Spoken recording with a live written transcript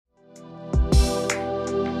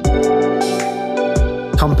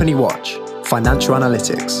Company Watch, Financial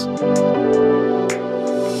Analytics. We've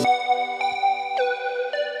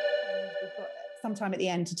got some time at the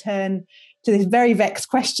end to turn to this very vexed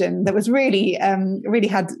question that was really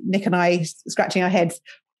had Nick and I scratching our heads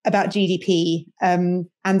about GDP and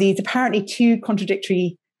these apparently two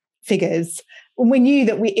contradictory figures. When we knew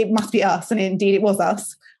that it must be us, and indeed it was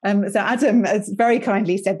us. So Adam has very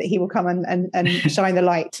kindly said that he will come and shine the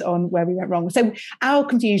light on where we went wrong. So our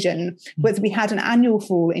confusion was we had an annual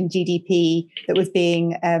fall in GDP that was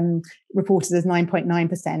being reported as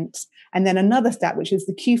 9.9%. And then another stat, which was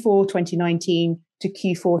the Q4 2019 to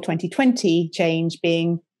Q4 2020 change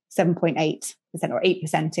being 7.8% or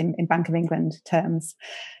 8% in Bank of England terms.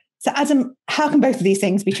 So Adam, how can both of these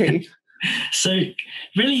things be true? So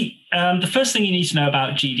really, the first thing you need to know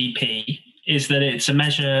about GDP is that it's a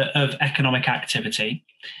measure of economic activity.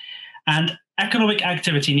 And economic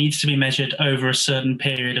activity needs to be measured over a certain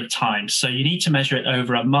period of time. So you need to measure it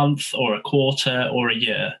over a month or a quarter or a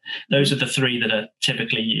year. Those are the three that are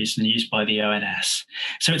typically used and used by the ONS.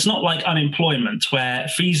 So it's not like unemployment, where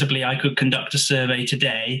feasibly I could conduct a survey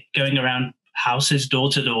today going around houses door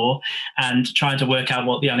to door and trying to work out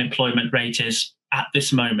what the unemployment rate is at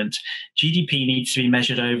this moment. GDP needs to be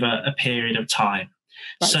measured over a period of time.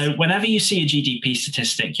 Right. So whenever you see a GDP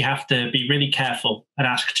statistic, you have to be really careful and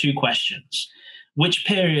ask two questions. Which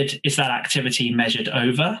period is that activity measured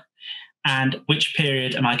over? And which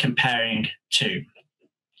period am I comparing to?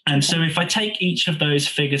 And so if I take each of those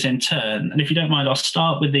figures in turn, and if you don't mind, I'll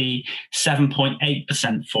start with the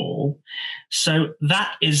 7.8% fall. So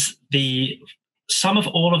that is the sum of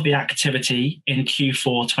all of the activity in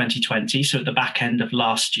Q4 2020, so at the back end of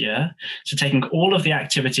last year. So taking all of the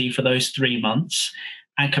activity for those 3 months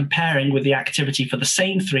and comparing with the activity for the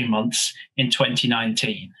same 3 months in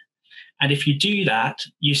 2019. And if you do that,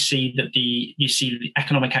 you see the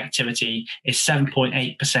economic activity is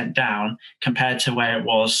 7.8% down compared to where it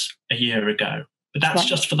was a year ago. But that's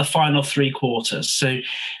just for the final 3 quarters. So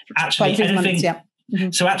actually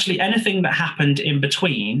So actually anything that happened in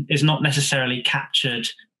between is not necessarily captured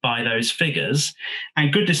by those figures.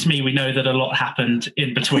 And goodness me, we know that a lot happened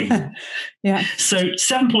in between. Yeah. So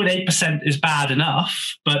 7.8% is bad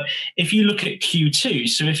enough. But if you look at Q2,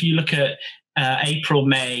 so if you look at April,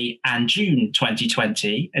 May, and June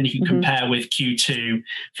 2020, and you can compare with Q2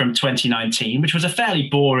 from 2019, which was a fairly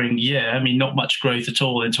boring year. I mean, not much growth at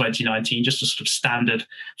all in 2019, just a sort of standard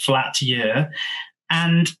flat year.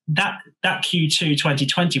 And that Q2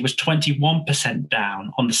 2020 was 21%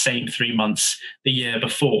 down on the same 3 months the year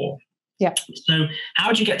before. Yeah. So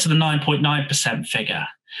how do you get to the 9.9% figure?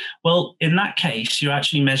 Well, in that case, you're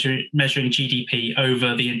actually measuring GDP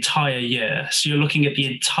over the entire year. So you're looking at the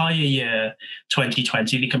entire year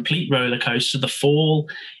 2020, the complete roller coaster, the fall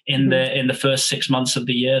in the first 6 months of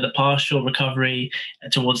the year, the partial recovery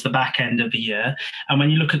towards the back end of the year. And when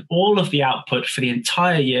you look at all of the output for the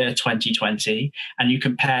entire year 2020 and you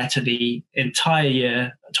compare to the entire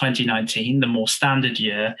year 2019, the more standard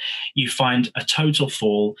year, you find a total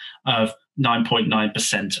fall of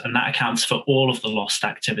 9.9%, and that accounts for all of the lost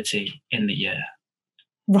activity in the year.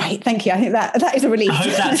 Right, thank you. I think that is a relief. I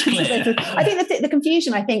hope that's clear. I think the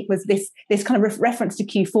confusion, was this kind of reference to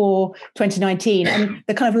Q4 2019 and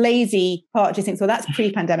the kind of lazy part just thinks, well, that's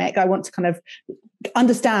pre-pandemic. I want to kind of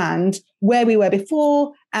understand where we were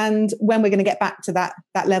before and when we're going to get back to that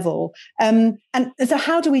level. And so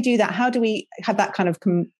how do we do that? How do we have that kind of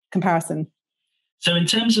comparison? So in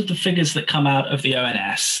terms of the figures that come out of the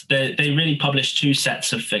ONS, they really publish two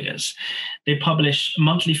sets of figures. They publish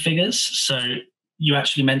monthly figures. So you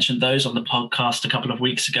actually mentioned those on the podcast a couple of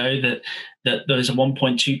weeks ago, that there was a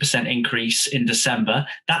 1.2% increase in December.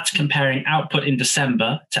 That's comparing output in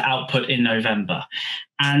December to output in November.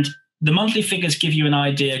 And the monthly figures give you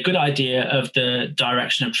a good idea of the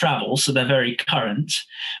direction of travel. So they're very current,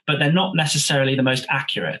 but they're not necessarily the most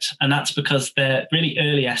accurate. And that's because they're really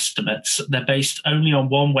early estimates. They're based only on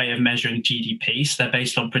one way of measuring GDP. So they're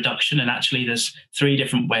based on production. And actually there's 3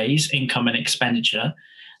 different ways: income and expenditure.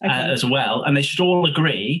 As well, and they should all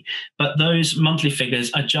agree, but those monthly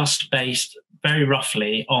figures are just based very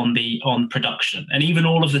roughly on production, and even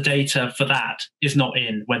all of the data for that is not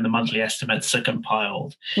in when the monthly estimates are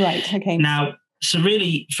compiled. Right. Okay. Now, so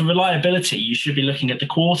really, for reliability, you should be looking at the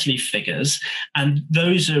quarterly figures, and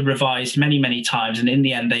those are revised many, many times, and in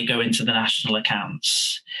the end, they go into the national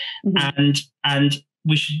accounts, and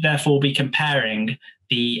we should therefore be comparing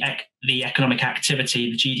the economic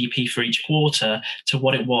activity, the GDP for each quarter, to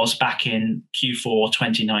what it was back in Q4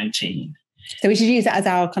 2019. So we should use that as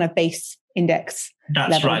our kind of base index.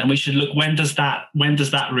 That's level. right. And we should look, when does that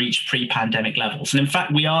reach pre-pandemic levels? And in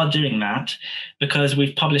fact, we are doing that because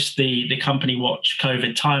we've published the Company Watch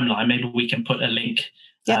COVID timeline. Maybe we can put a link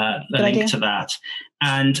to that.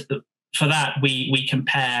 And for that, we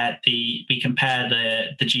compare the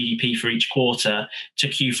GDP for each quarter to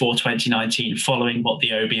Q4 2019, following what the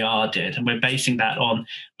OBR did, and we're basing that on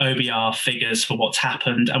OBR figures for what's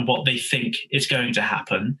happened and what they think is going to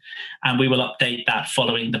happen. And we will update that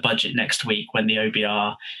following the budget next week when the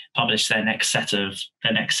OBR publish their next set of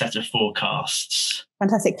forecasts.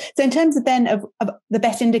 Fantastic. So, in terms of then of the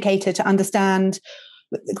best indicator to understand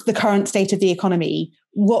the current state of the economy,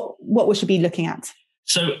 what we should be looking at?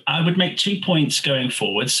 So I would make 2 points going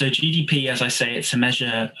forward. So GDP, as I say, it's a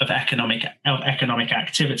measure of economic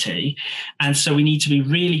activity. And so we need to be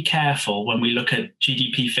really careful when we look at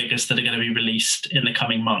GDP figures that are going to be released in the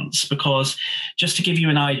coming months, because just to give you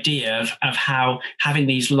an idea of how having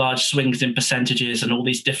these large swings in percentages and all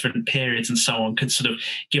these different periods and so on could sort of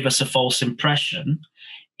give us a false impression.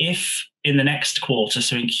 If in the next quarter,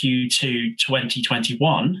 so in Q2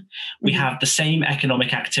 2021, we have the same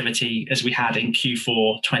economic activity as we had in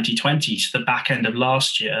Q4 2020, so the back end of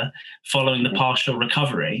last year, following the partial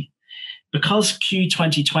recovery, because Q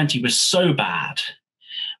 2020 was so bad,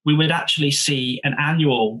 we would actually see an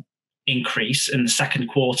annual increase in the second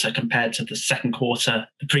quarter compared to the second quarter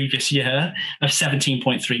the previous year of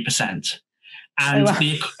 17.3%. And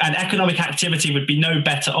and economic activity would be no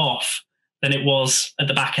better off than it was at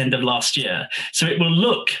the back end of last year. So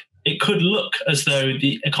it could look as though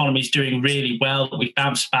the economy is doing really well. We've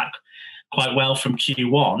bounced back quite well from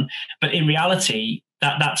Q1, but in reality,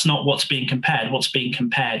 that's not what's being compared. What's being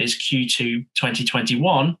compared is Q2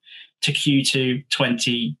 2021 to Q2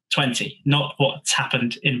 2020, not what's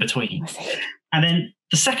happened in between. And then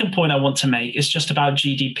the second point I want to make is just about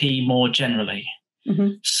GDP more generally. Mm-hmm.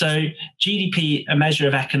 So GDP, a measure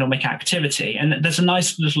of economic activity. And there's a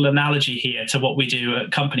nice little analogy here to what we do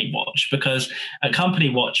at Company Watch, because at Company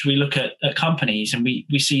Watch, we look at companies and we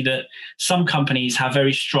see that some companies have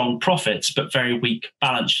very strong profits, but very weak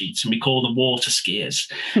balance sheets. And we call them water skiers.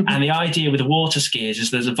 Mm-hmm. And the idea with the water skiers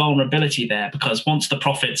is there's a vulnerability there, because once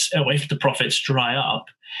if the profits dry up,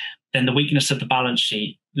 then the weakness of the balance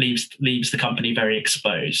sheet leaves the company very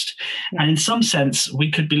exposed. Yeah. And in some sense, we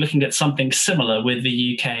could be looking at something similar with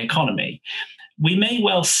the UK economy. We may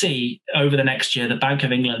well see over the next year, the Bank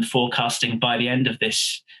of England forecasting by the end of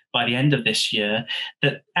this year,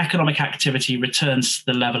 that economic activity returns to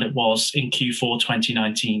the level it was in Q4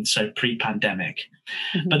 2019, so pre-pandemic.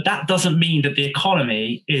 Mm-hmm. But that doesn't mean that the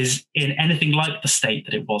economy is in anything like the state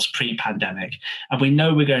that it was pre-pandemic. And we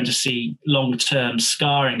know we're going to see long-term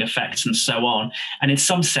scarring effects and so on. And in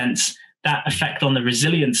some sense, that effect on the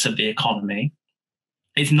resilience of the economy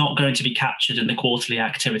is not going to be captured in the quarterly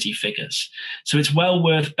activity figures. So it's well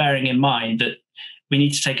worth bearing in mind that we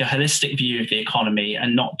need to take a holistic view of the economy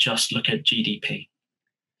and not just look at GDP.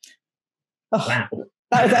 Oh, wow.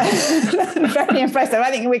 That was very impressive.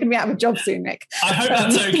 I think we can be out of a job soon, Nick. I hope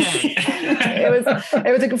that's okay.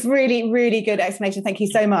 It was a really, really good explanation. Thank you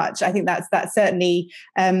so much. I think that certainly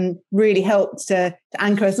really helped to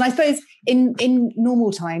anchor us. And I suppose in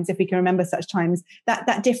normal times, if we can remember such times,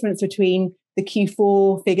 that difference between the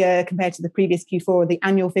Q4 figure compared to the previous Q4 or the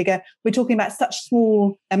annual figure, we're talking about such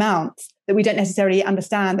small amounts that we don't necessarily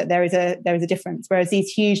understand that there is a difference. Whereas these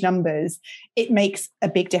huge numbers, it makes a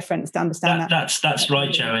big difference to understand that. That's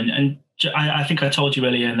right, Joe. And I think I told you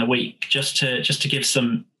earlier in the week, just to give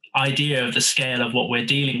some idea of the scale of what we're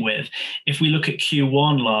dealing with. If we look at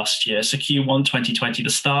Q1 last year, so Q1 2020, the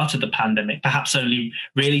start of the pandemic, perhaps only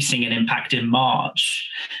really seeing an impact in March,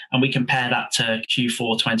 and we compare that to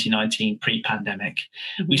Q4 2019 pre-pandemic,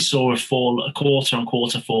 mm-hmm. we saw a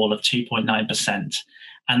quarter-on-quarter fall of 2.9%.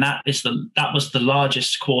 And that was the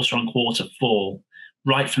largest quarter-on-quarter fall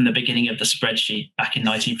right from the beginning of the spreadsheet back in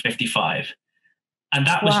 1955. And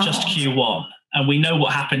that was just Q1. And we know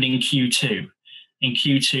what happened in Q2. In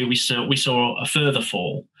Q2, we saw a further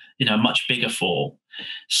fall, a much bigger fall.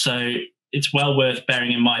 So it's well worth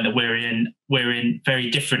bearing in mind that we're in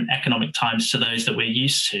very different economic times to those that we're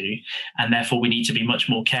used to, and therefore we need to be much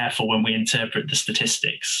more careful when we interpret the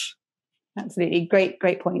statistics. Absolutely,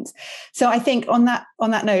 great points. So I think on that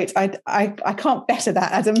note, I can't better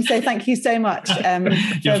that, Adam. So thank you so much.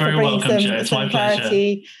 You're very welcome, Joe. It's my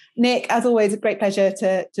clarity. Pleasure. Nick, as always, a great pleasure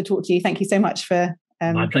to talk to you. Thank you so much for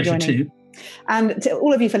my pleasure joining. Too. And to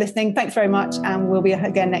all of you for listening, thanks very much. And we'll be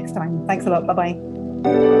again next time. Thanks a lot.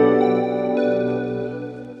 Bye-bye.